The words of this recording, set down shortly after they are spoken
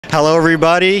Hello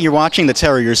everybody, you're watching the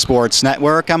Terrier Sports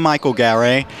Network. I'm Michael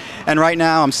Garay, and right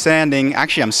now I'm sitting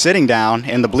down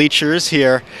in the bleachers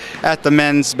here at the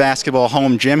men's basketball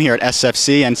home gym here at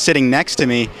SFC, and sitting next to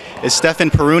me is Stefan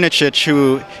Perunicic,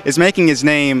 who is making his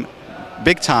name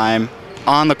big time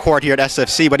on the court here at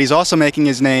SFC, but he's also making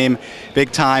his name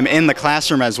big time in the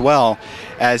classroom as well,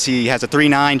 as he has a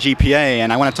 3.9 GPA,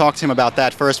 and I want to talk to him about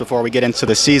that first before we get into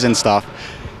the season stuff.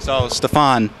 So,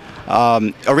 Stefan,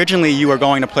 originally you were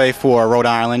going to play for Rhode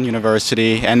Island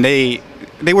University, and they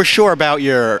were sure about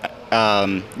your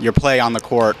play on the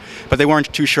court, but they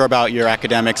weren't too sure about your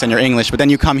academics and your English. But then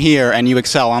you come here and you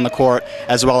excel on the court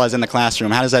as well as in the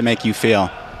classroom. How does that make you feel?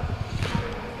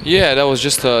 Yeah, that was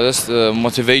just the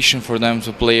motivation for them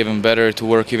to play even better, to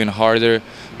work even harder.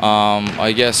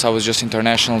 I guess I was just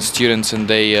international students, and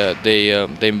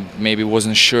they maybe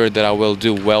wasn't sure that I will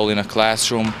do well in a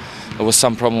classroom. There was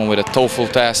some problem with a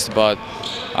TOEFL test, but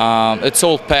it's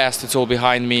all past, it's all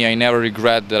behind me. I never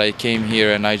regret that I came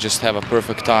here, and I just have a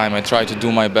perfect time. I try to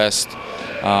do my best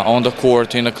on the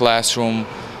court, in the classroom,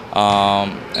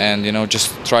 and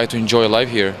just try to enjoy life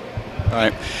here. All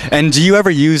right. And do you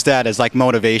ever use that as like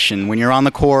motivation when you're on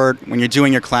the court, when you're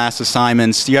doing your class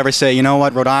assignments? Do you ever say, you know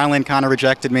what, Rhode Island kind of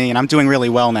rejected me and I'm doing really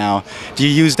well now? Do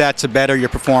you use that to better your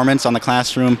performance on the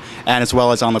classroom and as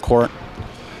well as on the court?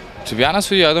 To be honest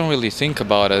with you, I don't really think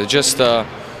about it. It's just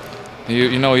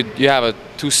you have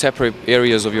two separate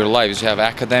areas of your lives. You have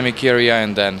academic area,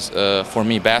 and then for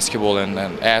me basketball, and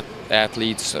then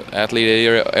athlete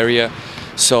area.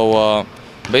 So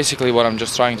basically what I'm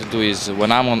just trying to do is,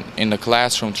 when I'm in the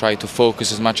classroom, try to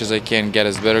focus as much as I can, get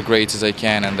as better grades as I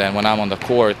can, and then when I'm on the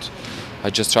court,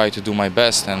 I just try to do my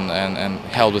best and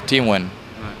help the team win.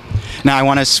 Now I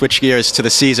want to switch gears to the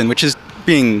season, which is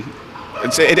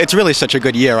it's really such a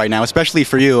good year right now, especially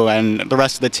for you and the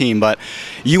rest of the team. But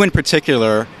you in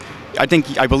particular, I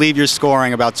believe you're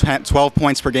scoring about 12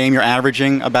 points per game. You're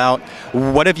averaging about.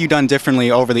 What have you done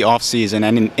differently over the off season,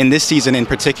 and in this season in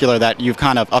particular, that you've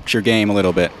kind of upped your game a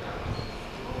little bit?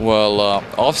 Well,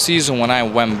 off season, when I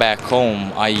went back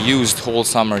home, I used whole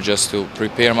summer just to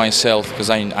prepare myself, because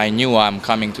I knew I'm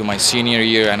coming to my senior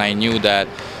year, and I knew that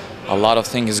a lot of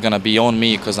things is going to be on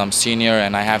me because I'm senior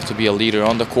and I have to be a leader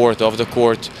on the court, off the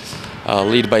court,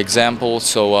 lead by example.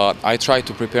 So I try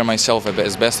to prepare myself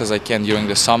as best as I can during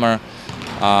the summer,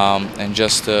 and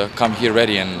just come here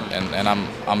ready. And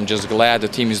I'm just glad the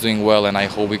team is doing well, and I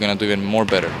hope we're going to do even more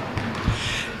better.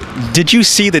 Did you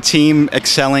see the team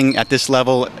excelling at this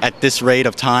level, at this rate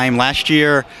of time? Last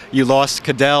year, you lost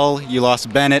Cadell, you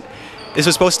lost Bennett. This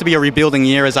was supposed to be a rebuilding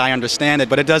year, as I understand it,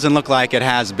 but it doesn't look like it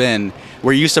has been.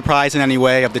 Were you surprised in any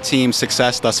way of the team's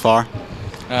success thus far?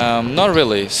 Not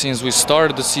really. Since we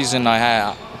started the season,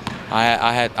 I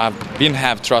didn't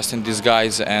have trust in these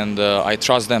guys, and I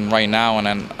trust them right now,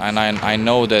 and I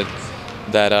know that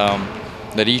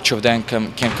each of them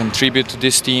can contribute to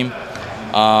this team.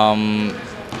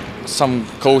 Some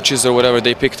coaches or whatever,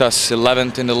 they picked us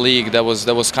 11th in the league. That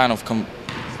was kind of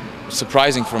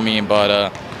surprising for me,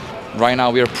 but right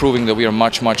now we are proving that we are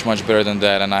much better than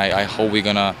that, and I hope we're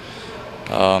gonna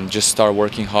just start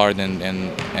working hard and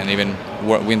even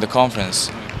win the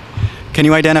conference. Can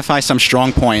you identify some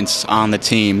strong points on the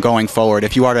team going forward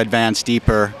if you are to advance deep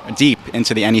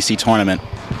into the NEC tournament?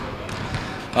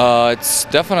 It's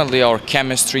definitely our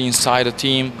chemistry inside the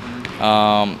team.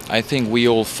 I think we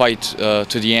all fight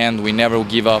to the end. We never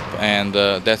give up, and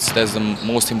that's the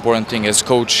most important thing. As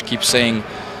coach keeps saying,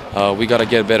 we gotta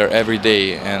get better every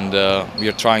day, and we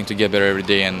are trying to get better every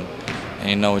day, and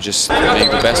just make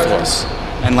the best of us.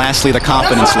 And lastly, the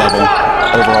confidence level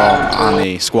overall on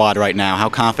the squad right now. How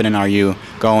confident are you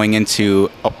going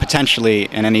into potentially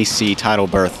an NEC title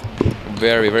berth?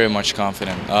 Very much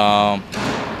confident.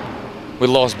 We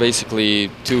lost basically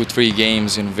 2-3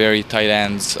 games in very tight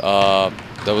ends.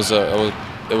 There was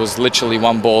literally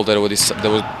one ball that was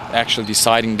actually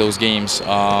deciding those games.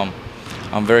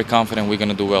 I'm very confident we're going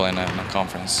to do well in a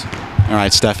conference. All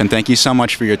right, Stefan, thank you so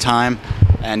much for your time.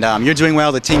 And you're doing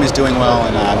well, the team is doing well,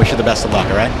 and I wish you the best of luck,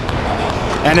 all right?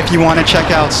 And if you want to check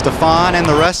out Stefan and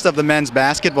the rest of the men's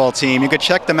basketball team, you could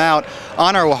check them out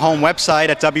on our home website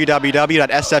at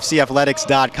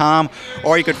www.sfcathletics.com,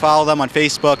 or you could follow them on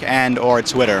Facebook and/or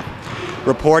Twitter.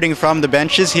 Reporting from the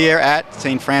benches here at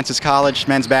St. Francis College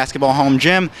men's basketball home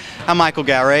gym, I'm Michael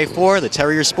Garay for the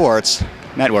Terrier Sports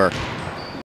Network.